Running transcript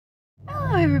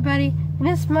everybody, and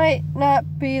this might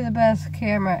not be the best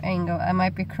camera angle. I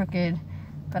might be crooked,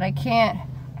 but I can't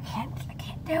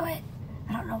do it.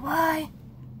 I don't know why.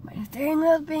 My steering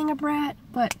wheel's being a brat.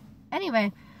 But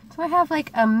anyway, so I have like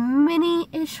a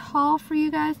mini-ish haul for you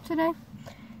guys today.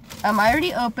 I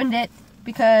already opened it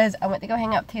because I went to go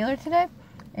hang out with Taylor today,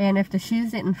 and if the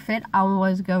shoes didn't fit, I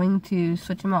was going to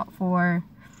switch them out for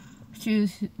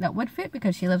shoes that would fit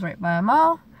because she lives right by a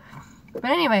mall. But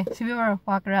anyway, so we were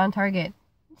walking around Target.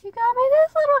 She got me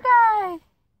this little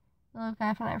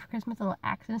guy from Night for Christmas, a little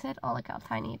accent set. Oh, look how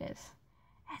tiny it is.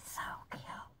 It's so cute.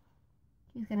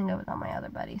 He's gonna go with all my other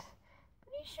buddies.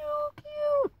 But he's so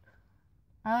cute.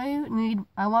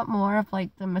 I want more of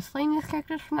like the miscellaneous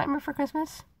characters from Nightmare for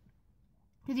Christmas.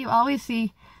 Because you always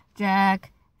see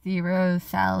Jack, Zero,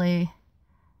 Sally,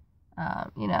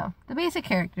 you know, the basic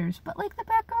characters. But like the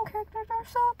background characters are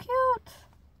so cute.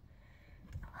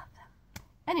 I love them.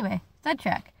 Anyway,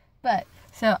 sidetrack. But,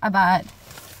 so I bought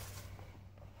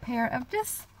a pair of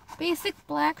just basic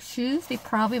black shoes. They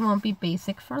probably won't be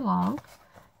basic for long.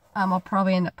 I'll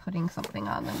probably end up putting something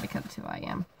on them because of who I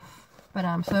am. But,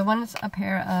 so I wanted a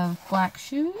pair of black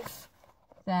shoes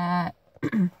that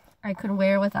I could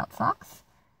wear without socks.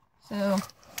 So,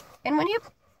 and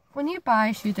when you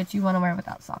buy shoes that you want to wear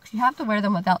without socks, you have to wear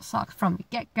them without socks from the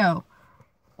get-go,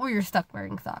 or you're stuck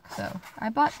wearing socks. So, I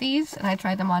bought these, and I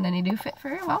tried them on, and they do fit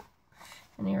very well.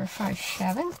 And they were size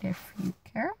 7, if you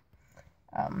care.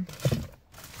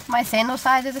 My sandal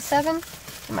size is a 7,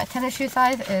 and my tennis shoe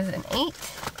size is an 8, in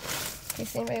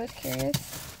case anybody was curious.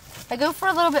 I go for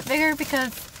a little bit bigger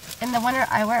because in the winter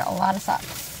I wear a lot of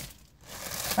socks,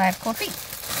 so I have cold feet.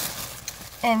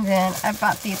 And then I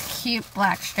bought these cute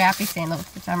black strappy sandals,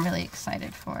 which I'm really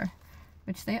excited for,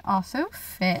 which they also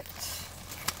fit.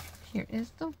 Here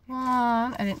is the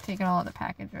one. I didn't take it all out of the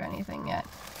package or anything yet.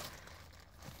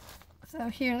 So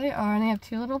here they are, and they have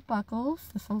 2 little buckles.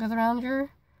 This one goes around your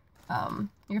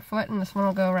foot, and this one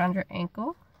will go around your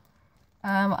ankle.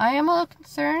 I am a little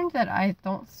concerned that I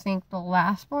don't think they'll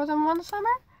last more than one summer,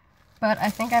 but I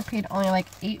think I paid only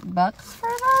like $8 for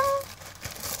them.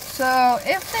 So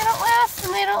if they don't last,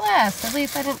 then they don't last. At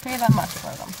least I didn't pay that much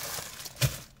for them.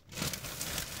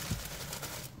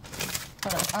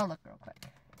 Hold on, I'll look real quick.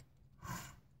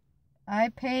 I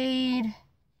paid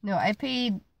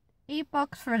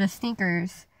 $8 for the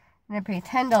sneakers, and I paid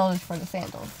 $10 for the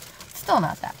sandals. Still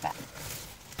not that bad.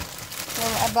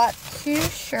 Then I bought 2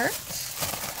 shirts.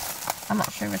 I'm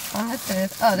not sure which one this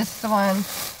is. Oh, this is the one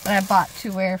that I bought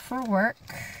to wear for work.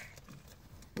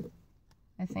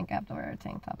 I think I have to wear a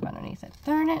tank top underneath it.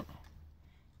 Darn it.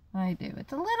 I do.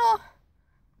 It's a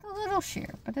little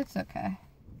sheer, but it's okay.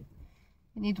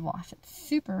 You need to wash it. It's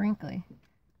super wrinkly.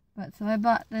 But so I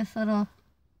bought this little,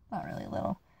 not really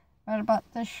little, but I bought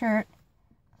this shirt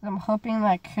because I'm hoping that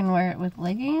I can wear it with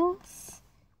leggings,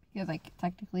 because I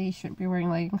technically shouldn't be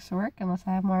wearing leggings to work unless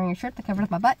I'm wearing a shirt that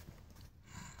covers my butt.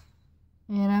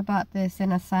 And I bought this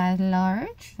in a size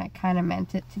large. I kind of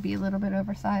meant it to be a little bit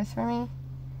oversized for me,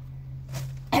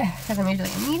 because I'm usually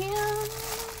a medium.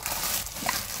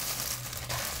 Yeah.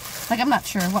 Like, I'm not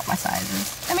sure what my size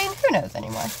is. I mean, who knows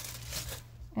anymore.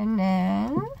 And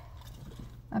then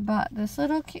I bought this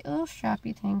little cute little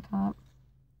strappy tank top.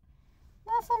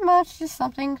 Not so much, just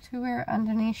something to wear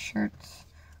underneath shirts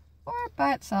or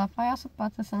by itself. I also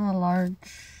bought this in a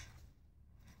large.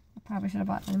 I probably should have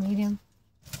bought it in a medium.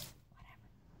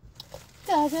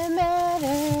 Whatever. Doesn't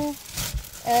matter.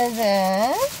 And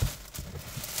then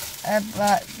I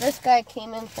bought, this guy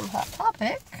came in from Hot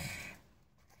Topic,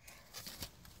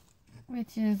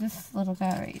 which is this little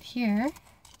guy right here.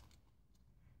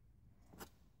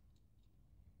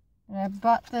 And I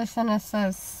bought this and it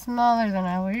says smaller than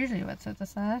I would usually would, so it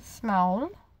says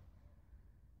small.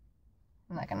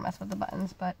 I'm not going to mess with the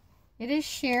buttons, but it is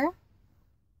sheer.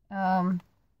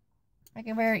 I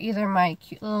can wear either my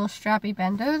cute little strappy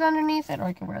bandos underneath it, or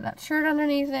I can wear that shirt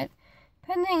underneath it,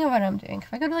 depending on what I'm doing.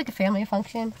 If I go to like a family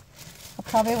function, I'll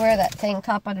probably wear that tank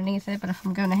top underneath it, but if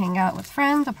I'm going to hang out with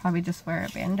friends, I'll probably just wear a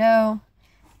bandeau.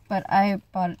 But I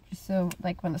bought it just so,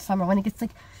 like, when it gets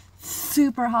like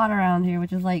super hot around here,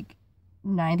 which is like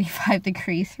 95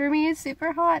 degrees for me, is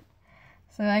super hot,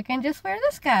 so I can just wear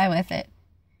this guy with it,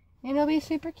 and it'll be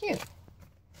super cute.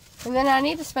 And then I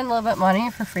need to spend a little bit of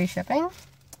money for free shipping,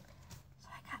 so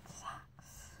I got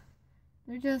socks.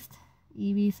 They're just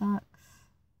Eevee socks,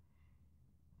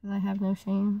 because I have no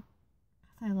shame,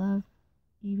 because I love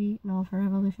Eevee and all of her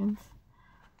evolutions.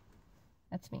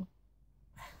 That's me.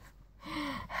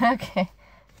 Okay,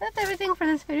 that's everything for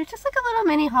this video. Just like a little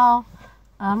mini haul.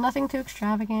 Nothing too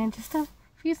extravagant, just a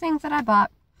few things that I bought.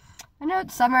 I know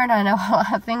it's summer, and I know a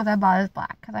lot of things I bought is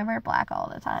black, because I wear black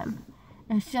all the time.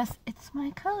 It's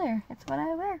my color. It's what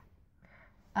I wear.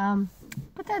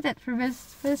 But that's it for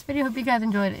this video. Hope you guys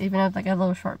enjoyed it, even though it's like a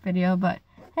little short video. But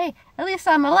hey, at least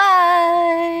I'm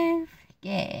alive.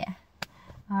 Yeah.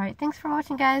 Alright, thanks for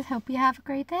watching, guys. Hope you have a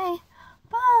great day.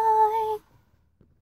 Bye.